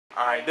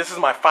Alright, this is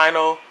my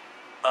final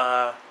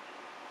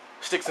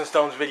Sticks and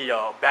Stones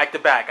video, back to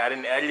back. I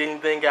didn't edit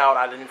anything out.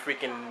 I didn't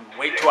freaking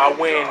wait till I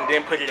win and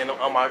then put it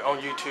on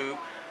YouTube.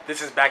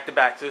 This is back to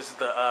back. This is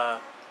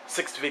the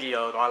sixth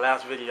video, my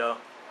last video.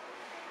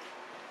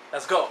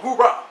 Let's go.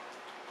 Hoorah!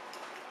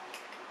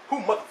 Who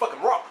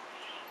motherfucking rock?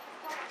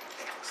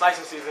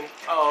 Slicing season.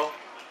 Uh-oh.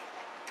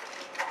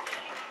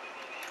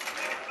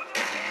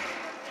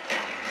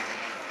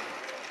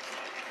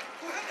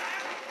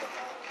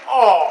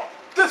 Oh,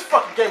 this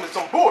fucking game is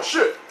some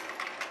bullshit.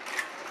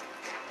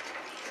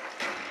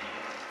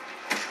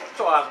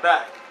 So I was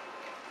back.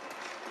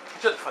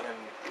 Just fucking.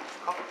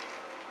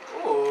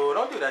 Ooh,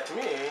 don't do that to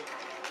me.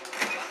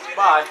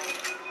 Bye.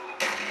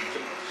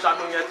 Shot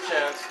me when you had the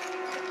chance.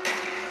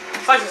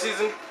 Slicing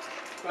season.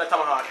 Give me that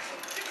tomahawk.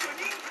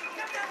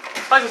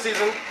 Slicing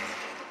season.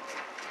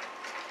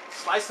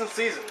 Slicing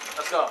season.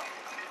 Let's go.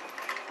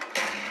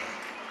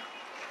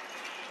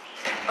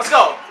 Let's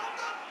go.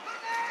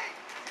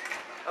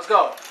 Let's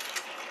go.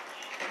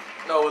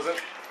 No, it wasn't.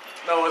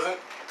 No, it wasn't.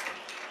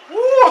 Woo!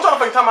 I'm trying to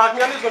fucking tomahawk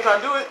me. I knew he was gonna try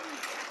to do it.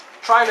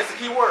 Trying is the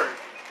key word.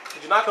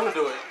 But you're not gonna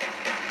do it.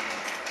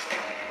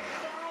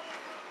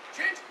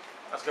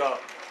 Let's go.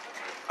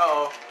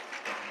 Uh-oh.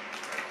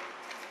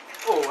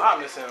 Oh, I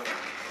miss him.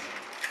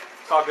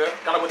 It's all good.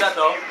 Got him with that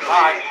though.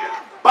 Bye.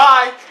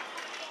 Bye!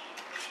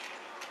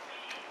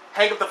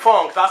 Hang up the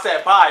phone, because I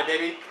said bye,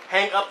 baby.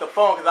 Hang up the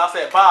phone, because I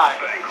said bye.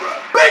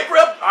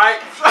 Bankrupt!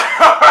 Alright.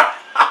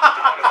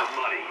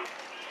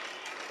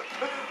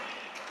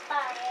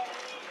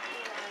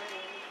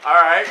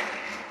 Alright.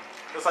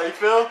 That's how you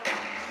feel?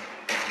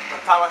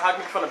 Time I hug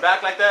me from the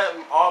back like that,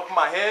 all up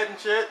my head and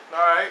shit.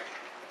 Alright.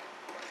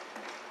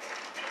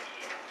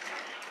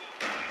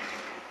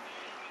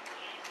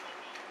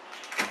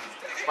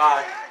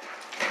 Bye.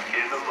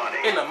 In the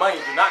money. In the money,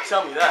 do not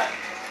tell me that.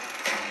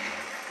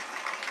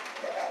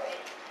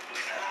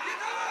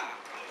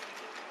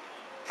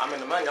 I'm in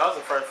the money. I was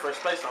in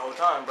first place the whole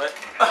time, but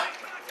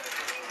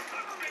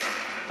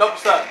nope,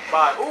 stop.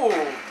 Bye. Ooh,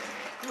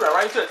 you ran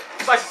right into it.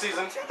 Slicing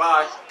season.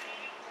 Bye.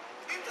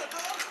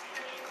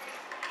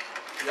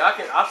 Yeah, I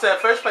can. I've said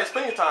first place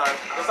plenty of times.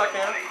 Yes, I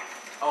can.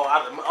 Oh,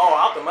 out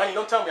the money.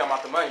 Don't tell me I'm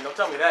out the money. Don't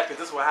tell me that, because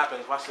this is what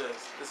happens. Watch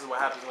this. This is what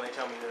happens when they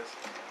tell me this.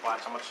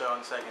 Watch. I'm gonna show you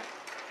in a second.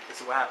 This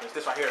is what happens.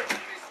 This right here.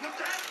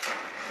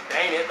 That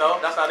ain't it though.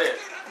 That's not it.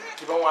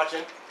 Keep on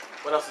watching.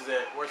 What else is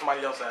it? Where's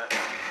somebody else at?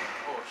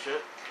 Oh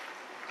shit.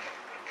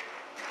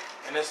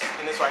 And this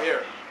right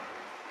here.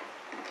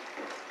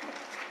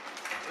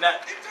 And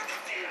that.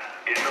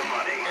 In the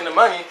money. In the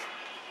money.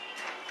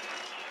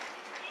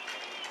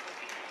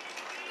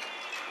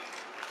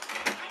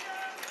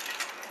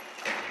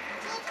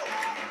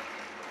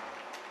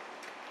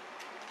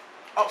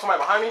 Oh, somebody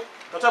behind me?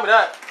 Don't tell me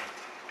that.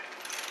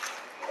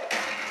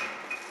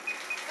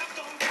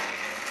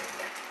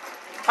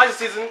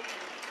 Slicing season.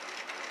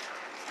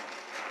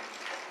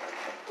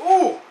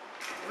 Ooh!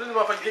 This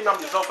motherfucker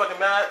getting me so fucking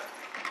mad.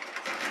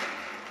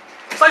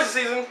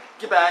 Slicing season.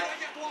 Get back.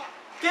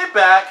 Get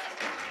back.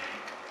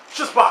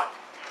 Just bot.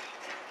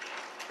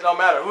 It don't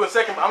matter. Who in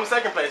second? I'm in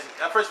second place.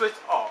 At first place?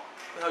 Oh,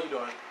 what the hell you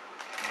doing?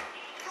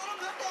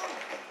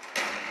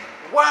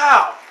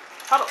 Wow!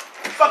 How the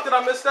fuck did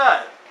I miss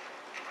that?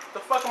 The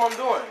fuck am I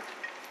doing?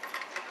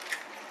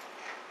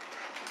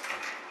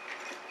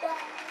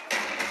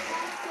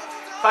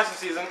 Slicing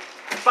season.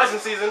 Slicing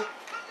season.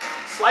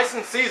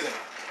 Slicing season.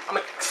 I'm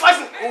like,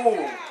 slicing.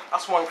 Ooh, I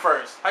swung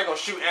first. How you gonna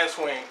shoot and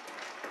swing?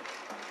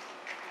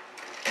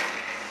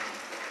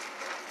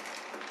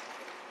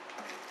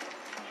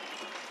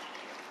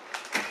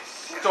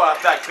 Throw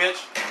out back,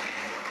 bitch.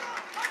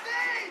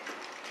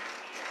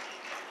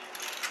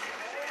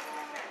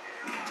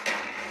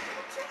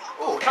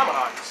 Ooh,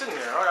 tomahawk. Sitting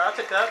there. Alright, I'll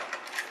take that.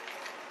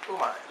 Ooh,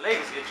 my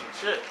legs itching.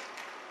 Shit.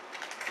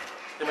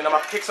 I mean, I'm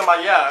about to kick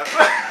somebody ass.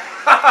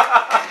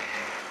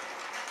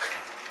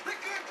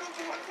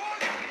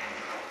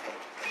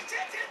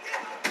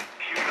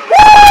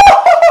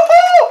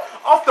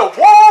 Off the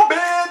wall,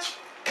 bitch!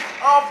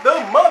 Off the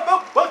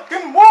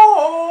motherfucking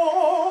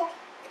wall!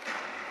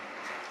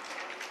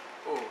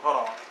 Ooh, hold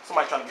on.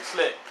 Somebody trying to be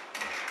slick.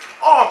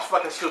 Oh, I'm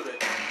fucking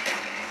stupid.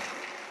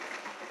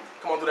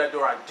 Come on through that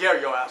door. I dare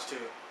your ass to.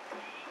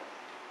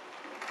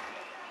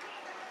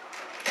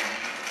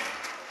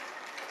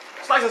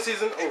 Slicing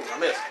season. Ooh, I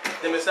missed.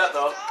 Didn't miss that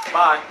though.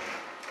 Bye.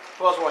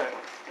 Who else won it?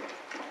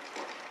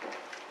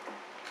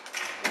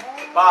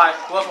 Bye.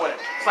 Who else won it?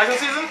 Slicing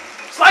season?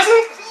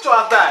 Slicing? Get your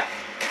ass back.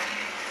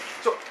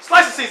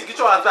 Slicing season. Get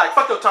your ass back.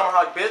 Fuck your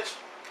tomahawk, bitch.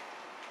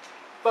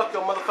 Fuck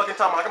your motherfucking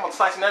tomahawk. I'm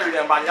slicing every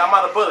damn body. I'm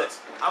out of bullets.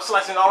 I'm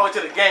slicing all the way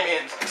to the game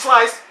ends.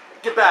 Slice.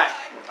 Get back.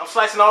 I'm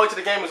slicing all the way to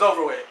the game is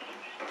over with.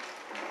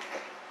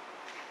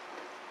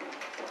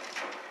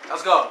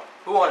 Let's go.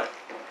 Who won it?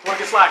 Wanna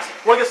get sliced?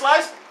 Wanna get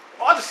sliced?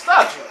 Oh, I just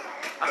stopped you.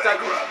 I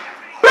stopped you.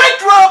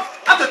 Bankrupt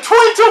after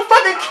 22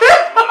 fucking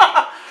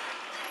kills.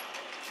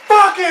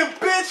 Fucking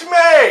bitch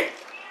made.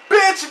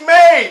 Bitch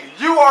made.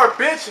 You are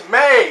bitch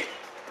made.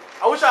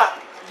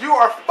 You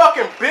are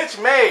fucking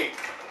bitch made.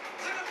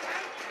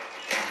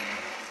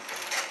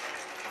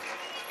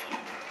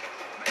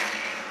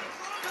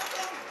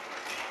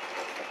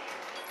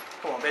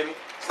 on, baby.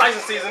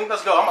 Slicing season.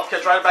 Let's go. I'm about to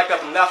catch right back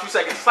up in the last few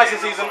seconds. Slicing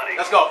season.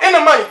 Let's go. In the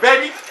money,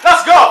 baby.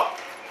 Let's go.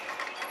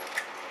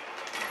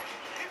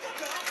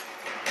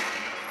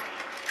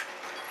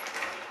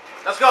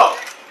 Let's go.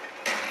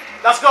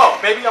 Let's go,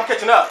 baby. I'm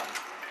catching up.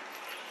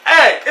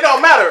 Hey, it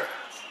don't matter.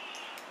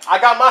 I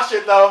got my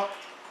shit though.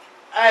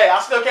 Hey, I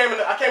still came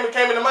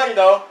in the money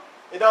though.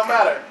 It don't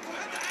matter.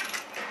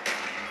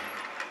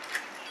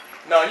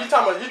 No, you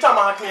talking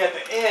about Hakimi at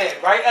the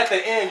end. Right at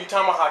the end, you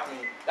talking about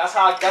Hakimi. That's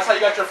how you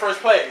got your first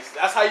place.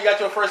 That's how you got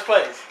your first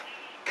place.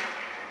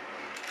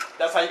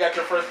 That's how you got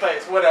your first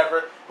place.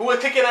 Whatever. Who was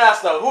kicking ass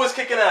though? Who was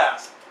kicking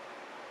ass?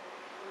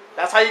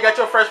 That's how you got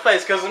your first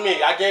place, because of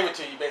me. I gave it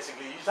to you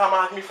basically. You talking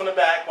about Hakimi from the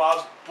back while I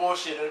was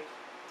bullshitting,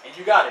 and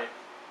you got it.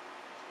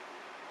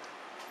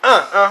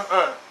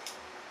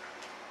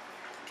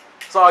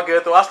 It's all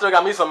good though. I still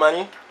got me some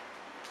money.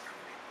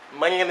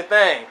 Money in the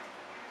thing.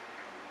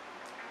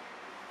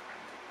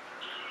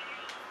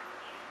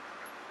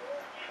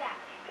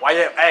 Why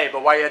you? Hey,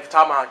 but why you had to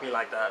tomahawk me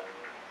like that?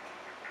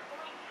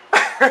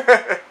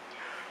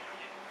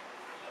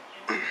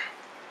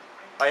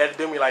 Why you had to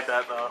do me like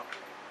that though?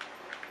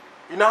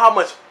 You know how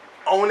much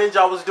ownage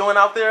I was doing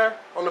out there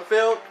on the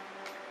field?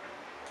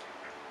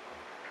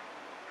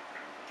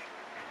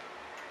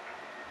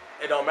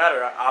 It don't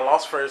matter. I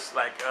lost first,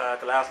 like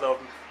the last little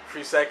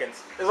few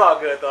seconds. It's all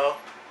good though.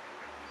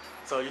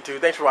 So YouTube,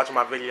 thanks for watching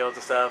my videos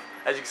and stuff.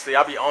 As you can see,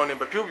 I'll be owning,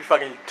 but people be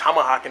fucking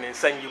tomahawking and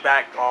sending you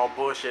back all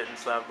bullshit and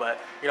stuff. But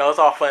you know, it's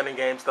all fun and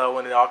games though.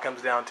 When it all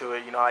comes down to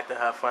it, you know, I like to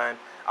have fun.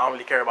 I don't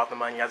really care about the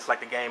money. I just like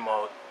the game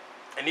mode.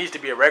 It needs to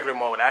be a regular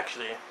mode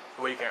actually,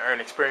 where you can earn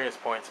experience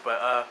points.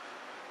 But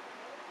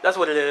that's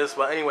what it is.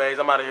 But anyways,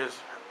 I'm out of here.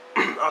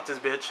 Out this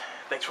bitch.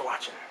 Thanks for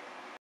watching.